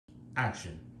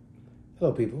Action.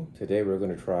 Hello, people. Today we're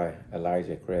going to try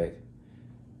Elijah Craig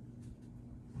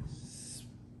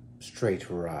Straight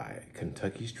Rye,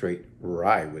 Kentucky Straight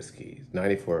Rye whiskey.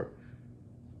 94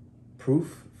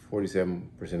 proof,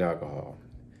 47% alcohol.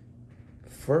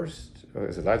 First,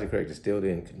 it's Elijah Craig distilled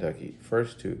in Kentucky.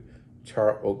 First to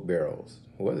char oak barrels.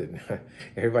 Was it?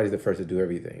 Everybody's the first to do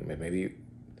everything. Maybe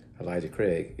Elijah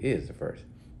Craig is the first.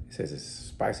 It says it's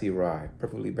spicy rye,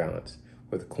 perfectly balanced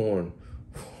with corn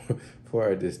for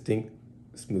a distinct,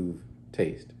 smooth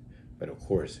taste. But of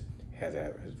course, it has to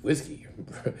have whiskey.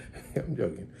 I'm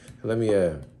joking. So let me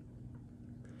open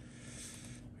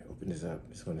this up.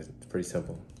 This one is pretty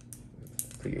simple. It's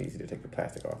pretty easy to take the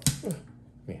plastic off.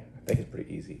 Man, I think it's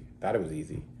pretty easy. Thought it was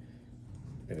easy.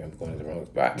 Maybe I'm going to the wrong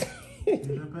spot. You're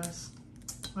the best.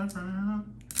 My friend.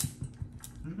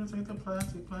 You can take the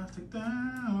plastic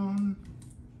down.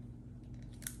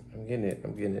 I'm getting it.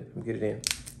 I'm getting it in.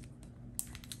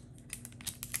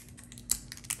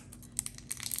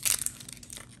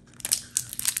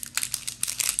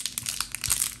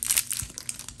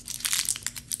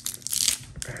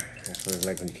 That's what it's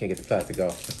like when you can't get the plastic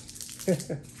off.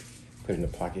 Put it in the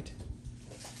pocket.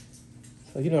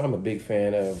 So, you know, I'm a big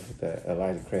fan of the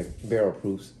Elijah Craig barrel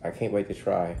proofs. I can't wait to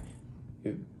try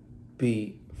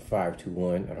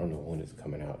B521. I don't know when it's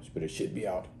coming out, but it should be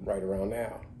out right around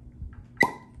now.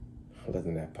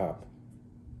 Letting that pop.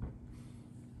 I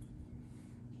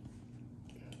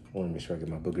want to make sure I get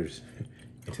my boogers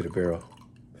into the barrel.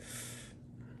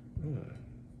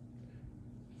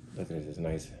 Look at this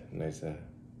nice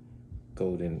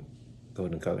golden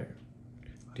color.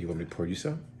 Do you want me to pour you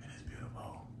some? It is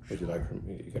beautiful. Would you like from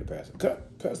me? You gotta pass the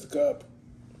cup. Pass the cup.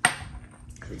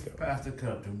 Here we go. Pass the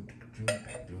cup. Doom, doom,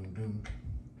 doom,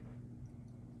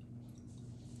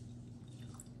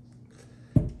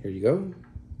 doom. Here you go.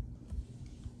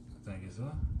 Thank you,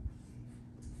 sir.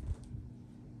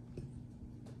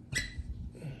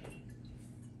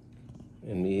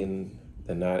 And me and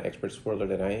the non-expert swirler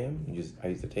that I am, I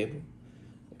use the table.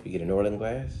 If you get an Orland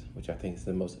glass, which I think is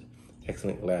the most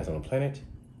excellent glass on the planet,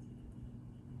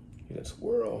 you just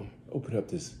swirl, open up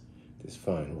this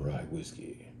fine rye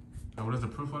whiskey. And what is the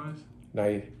proof on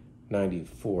this?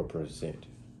 94%,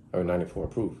 or 94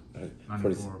 proof.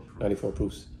 94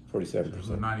 proofs,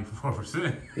 47%.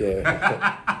 94%.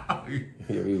 Yeah.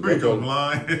 We go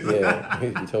blind. Yeah,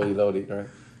 you totally loaded, right?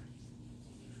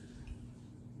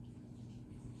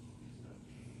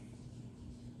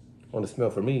 On the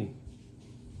smell for me,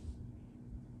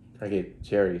 I get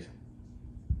cherries.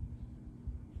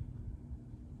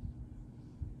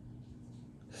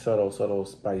 Subtle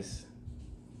spice.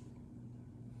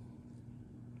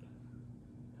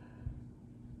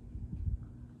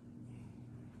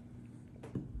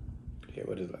 Yeah,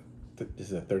 what is it?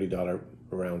 This is a $30,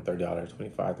 around $30,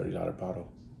 $25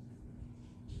 bottle.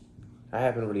 I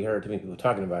haven't really heard too many people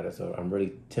talking about it, so I'm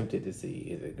really tempted to see,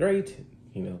 is it great?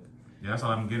 You know. Yeah, that's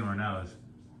all I'm getting right now is,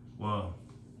 well,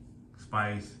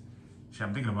 spice.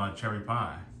 I'm thinking about cherry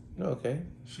pie. Okay.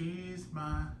 She's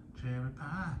my cherry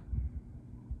pie.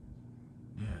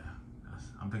 Yeah,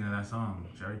 I'm thinking of that song.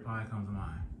 Cherry pie comes to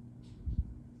mind.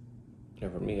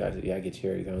 And for me, I get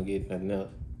cherries. I don't get nothing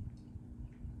else.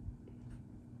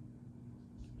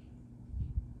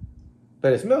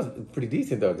 But it smells pretty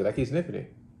decent though, because I keep sniffing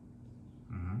it.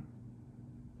 Mm-hmm.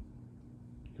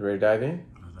 You ready to dive in?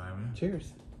 Let's dive in.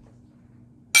 Cheers.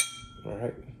 All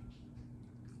right.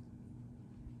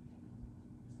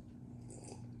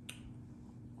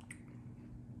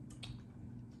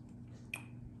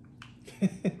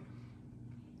 Let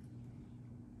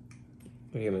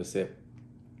me give it a sip.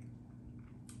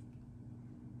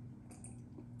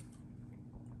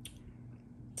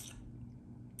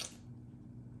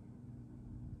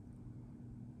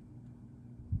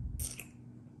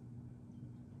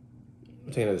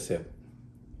 I'll take another sip.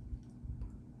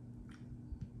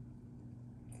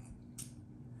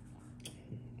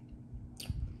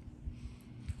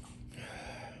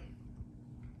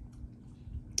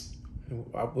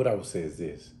 What I would say is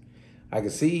this. I can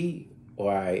see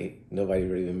why nobody's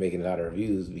really been making a lot of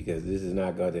reviews, because this is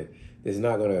not gonna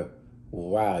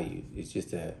wow you. It's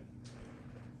just a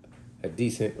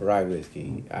decent rye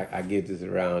whiskey. I give this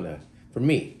around, for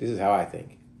me, this is how I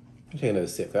think. I'm taking another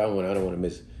sip, 'cause I don't want to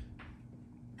miss.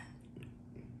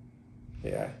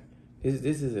 Yeah,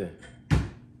 this is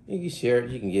you can share it,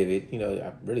 you can give it. You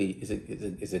know,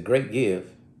 it's a great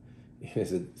give.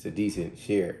 It's a decent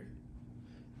share.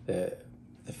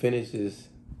 The finish is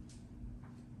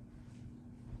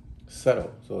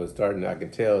subtle, so it's starting. I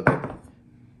can tell that.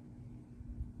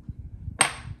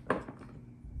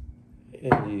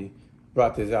 And you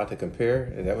brought this out to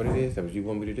compare. Is that what it is? That what you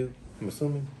want me to do? I'm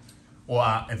assuming.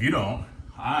 Well, if you don't,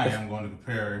 I am going to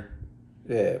compare.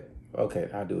 Yeah, okay,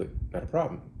 I'll do it. Not a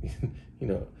problem. You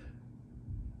know,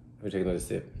 let me take another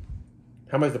sip.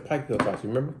 How much the Pikeville cost? You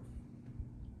remember?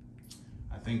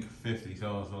 I think 50,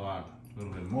 so it's a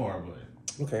little bit more, but.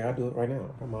 Okay, I'll do it right now.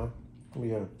 Come on. Let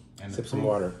me And sip the some proof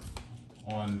water.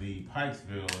 on the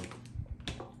Pikesville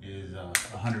is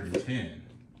 110.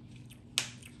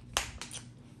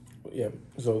 Yeah,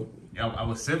 so. Yeah, I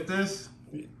would sip this,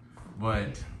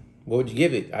 but. What would you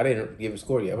give it? I didn't give a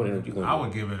score yet. I wouldn't know what you're going to I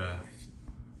would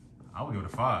give it a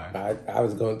 5.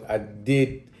 I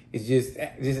did, it's just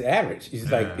average. It's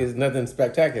like, it's nothing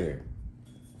spectacular.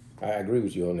 I agree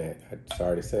with you on that. I'm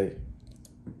sorry to say.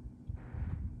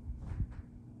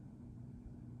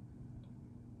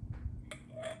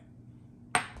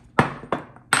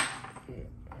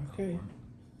 Okay.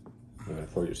 You're gonna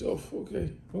pour yourself. Okay.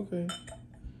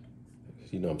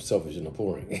 You know I'm selfish in the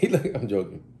pouring. Look, I'm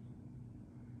joking.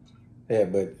 Yeah,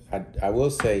 but I will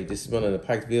say, just smelling the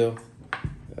Pikesville,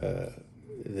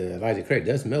 the Elijah Craig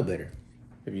does smell better.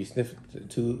 If you sniff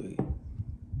too,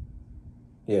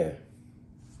 yeah.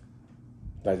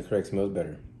 Elijah Craig smells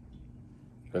better.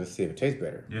 Let's see if it tastes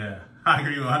better. Yeah, I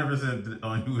agree 100%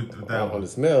 on you with that one. On the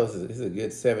smells, it's a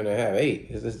good 7.5, 8.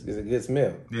 It's a good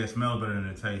smell. Yeah, it smells better than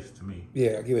it tastes to me.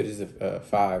 Yeah, I give it just a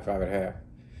 5, 5.5,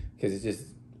 because it's just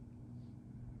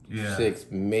 6,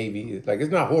 maybe. Like,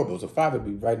 it's not horrible. So 5 would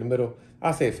be right in the middle.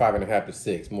 I'll say 5.5 to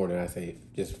 6 more than I say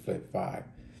just flip 5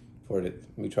 for it.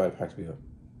 Let me try the Pikesville.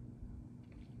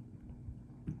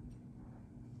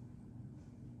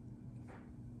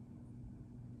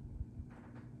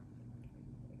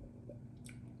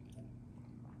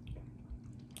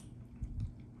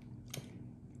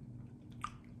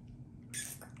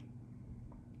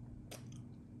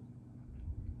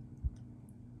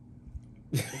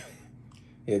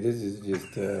 Yeah, this is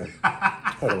just,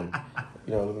 hold on.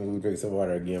 You know, let me drink some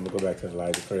water again. I'm going to go back to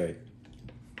Elijah Craig.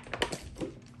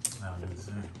 I'll do the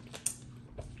same.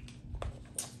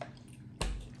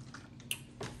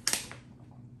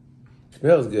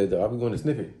 Smells good, though. I'm going to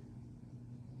sniff it.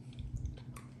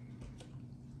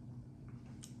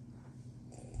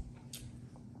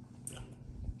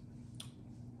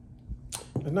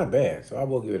 It's not bad, so I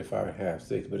will give it a 5.5,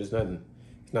 6, but it's nothing.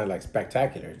 It's not like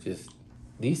spectacular. It's just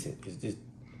decent. It's just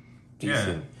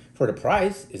decent for the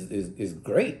price. Is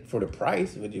great for the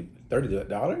price. Would you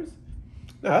 $30?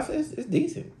 No, it's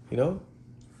decent. You know,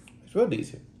 it's real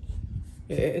decent.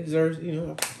 Yeah, it deserves. You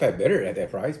know, I've had better at that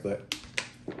price, but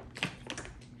it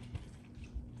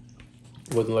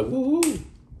wasn't like woo.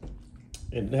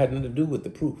 It had nothing to do with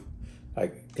the proof,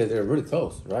 like because they're really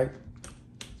close, right?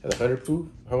 100 proof?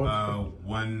 How much?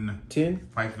 110.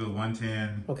 Pikeville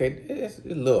 110. Okay, it's a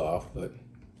little off, but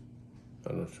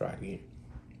I'm gonna try again.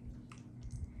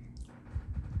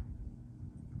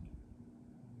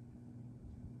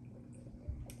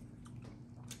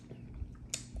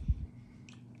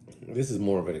 This is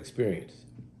more of an experience.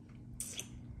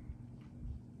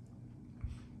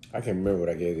 I can't remember what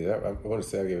I gave it. I want to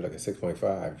say I gave it like a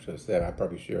 6.5. So 7. I'm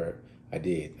probably sure I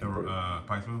did.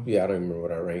 Pikesville? Yeah, I don't remember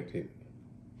what I ranked it.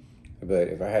 But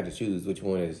if I had to choose which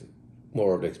one is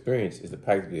more of the experience, is the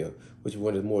Pikesville. Which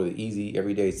one is more the easy,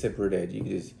 everyday sipper that you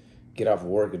can just get off of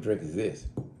work and drink is this.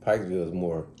 Pikesville is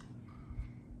more,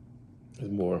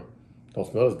 don't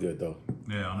smell as good though.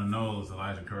 Yeah, on the nose,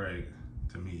 Elijah Craig,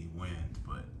 to me, wins,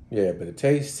 but. Yeah, but the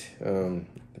taste, the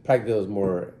Pikeville is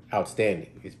more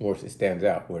outstanding. It stands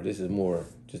out, where this is more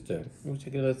just a, let me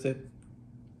check it out, sip.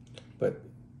 But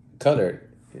color,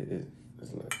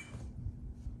 it's like,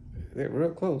 they're real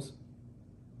close.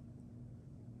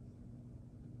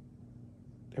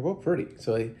 They're both pretty,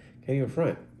 so they can't even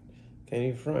front.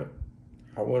 I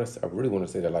really want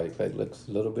to say that Elijah Craig looks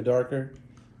a little bit darker,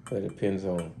 but it depends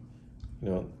on, you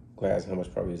know, glass, how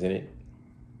much probably is in it.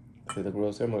 They look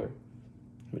real similar.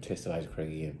 Let me taste Elijah Craig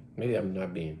again. Maybe I'm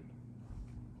not being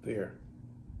fair.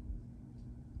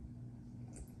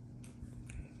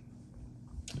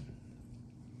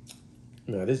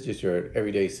 No, this is just your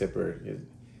everyday sipper.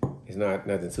 It's not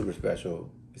nothing super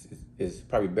special. It's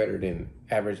probably better than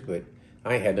average, but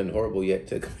I ain't had nothing horrible yet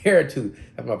to compare it to.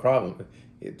 That's my problem.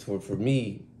 For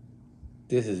me,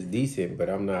 this is decent, but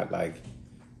I'm not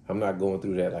going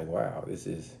through that like, wow, this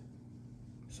is,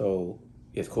 so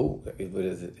it's cool. But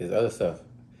it's other stuff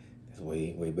that's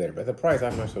way, way better. But the price,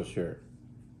 I'm not so sure.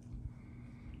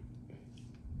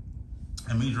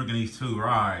 And me drinking these two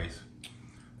ryes,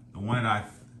 the one that I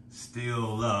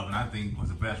still love and I think was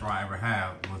the best rye I ever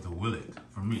had was the Willet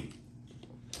for me.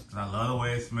 Cause I love the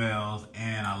way it smells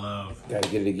and I love. Gotta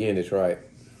get it again to try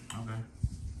it. Okay.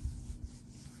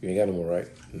 You ain't got no more, right?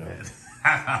 No.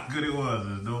 How good it was.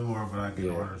 There's no more, but I can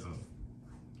order some.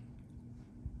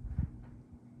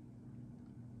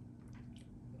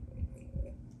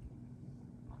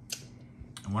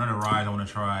 One of the ryes I want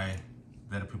to try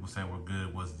that people say were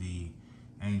good was the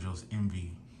Angel's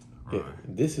Envy rye. Yeah,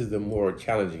 this is the more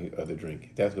challenging of the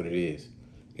drink. That's what it is.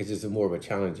 It's just a more of a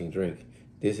challenging drink.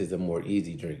 This is a more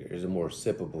easy drinker. It's a more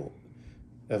sippable.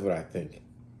 That's what I think.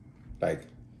 Like,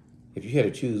 if you had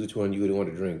to choose which one you would want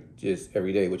to drink just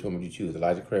every day, which one would you choose?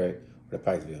 Elijah Craig or the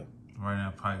Pikesville? Right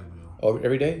now, Pikesville. Oh,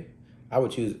 every day? I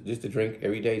would choose just to drink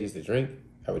every day, just to drink.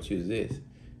 I would choose this.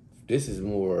 This is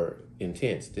more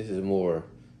intense. This is more,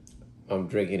 I'm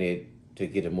drinking it to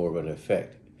get a more of an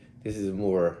effect. This is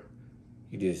more,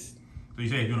 you just. So you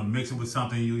say if you're gonna mix it with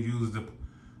something, you use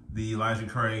the Elijah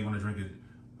Craig. Want to drink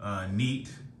it neat?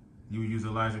 You would use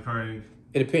Elijah Craig.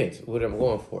 It depends what I'm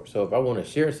going for. So if I want to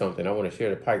share something, I want to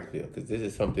share the Pikesville because this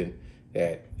is something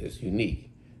that is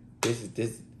unique.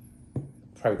 This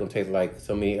probably gonna taste like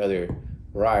so many other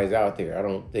ryes out there. I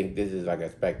don't think this is like a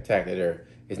spectacular.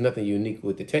 It's nothing unique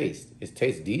with the taste. It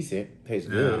tastes decent, tastes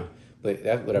good, but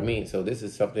that's what I mean. So this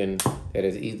is something that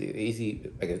is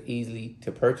easy, like it's easily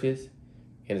to purchase,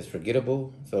 and it's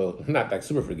forgettable. So not like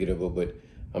super forgettable, but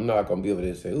I'm not gonna be able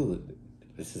to say, "Ooh,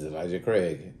 this is Elijah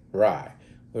Craig Rye."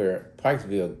 Where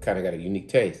Pikesville kind of got a unique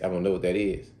taste. I don't know what that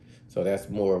is. So that's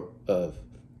more of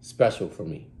special for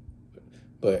me.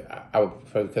 But I would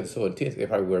probably, because it's so intense, it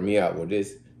probably wear me out. Well,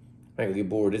 this, I ain't gonna get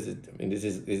bored. It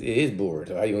is bored.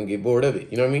 So how you gonna get bored of it?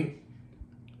 You know what I mean?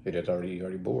 It's already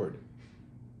bored.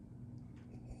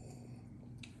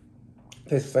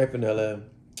 Tastes like vanilla,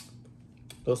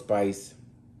 little spice,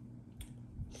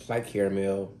 slight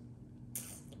caramel,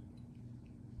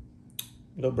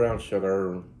 little brown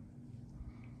sugar.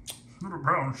 Little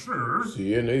brown sugar.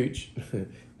 CNH.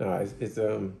 No, it's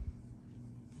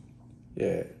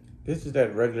yeah. This is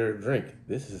that regular drink.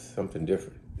 This is something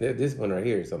different. This one right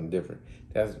here is something different.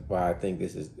 That's why I think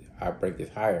I rank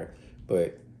this higher.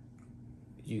 But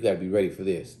you got to be ready for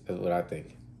this. That's what I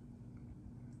think.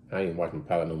 I ain't even watch my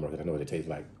palate no more because I know what it tastes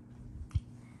like.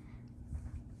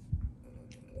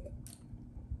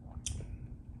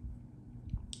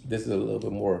 This is a little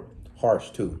bit more harsh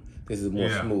too. This is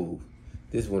more smooth.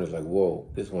 This one is like, whoa.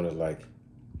 This one is like,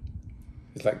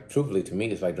 it's like, truthfully to me,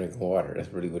 it's like drinking water. That's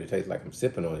really what it tastes like. I'm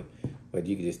sipping on it. But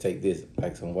you can just take this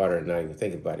like some water and not even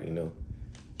think about it, you know.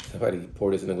 Somebody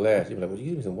pour this in a glass. You'll be like, well, you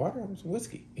give me some water? I'm some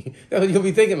whiskey. That's what you'll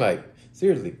be thinking like.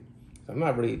 Seriously. I'm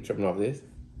not really tripping off this.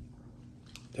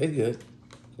 Tastes good.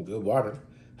 Some good water.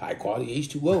 High quality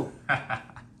H2O.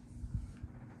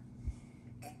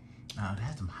 Now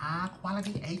that's some high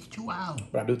quality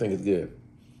H2O. But I do think it's good.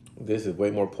 This is way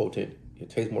more potent. It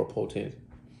tastes more potent.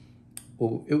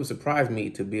 Well, it would surprise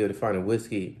me to be able to find a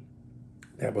whiskey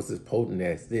that was as potent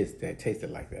as this that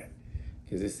tasted like that.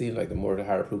 Because it seems like the more the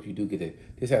higher proof you do get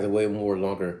it, this has a way more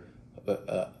longer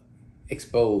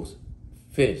exposed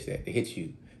finish that hits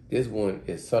you. This one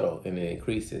is subtle and it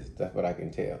increases. That's what I can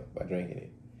tell by drinking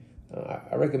it.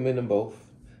 I recommend them both.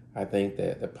 I think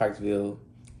that the Pikesville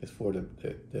is for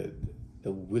the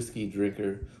whiskey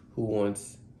drinker who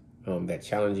wants that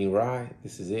challenging rye.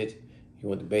 This is it. You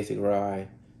want the basic rye.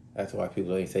 That's why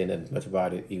people ain't saying nothing much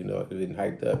about it, even though it's been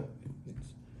hyped up.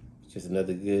 It's just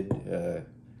another good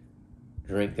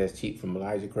drink that's cheap from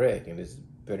Elijah Craig, and it's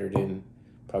better than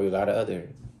probably a lot of other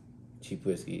cheap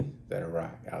whiskeys that are rye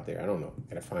out there. I don't know.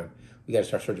 We gotta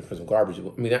start searching for some garbage.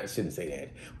 I mean, I shouldn't say that.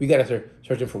 We gotta start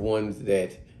searching for ones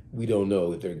that we don't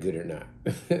know if they're good or not.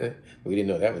 We didn't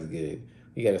know that was good.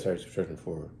 We gotta start searching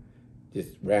for just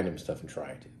random stuff and try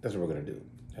it. That's what we're gonna do.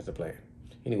 That's the plan.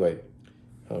 Anyway,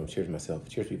 cheers myself.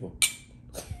 Cheers, people.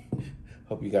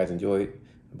 Hope you guys enjoyed.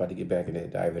 I'm about to get back into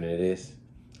dive into this,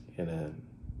 and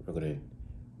we're gonna,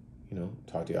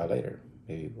 talk to y'all later.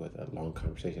 Maybe with a long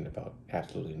conversation about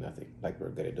absolutely nothing, like we're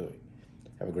good at doing.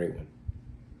 Have a great one.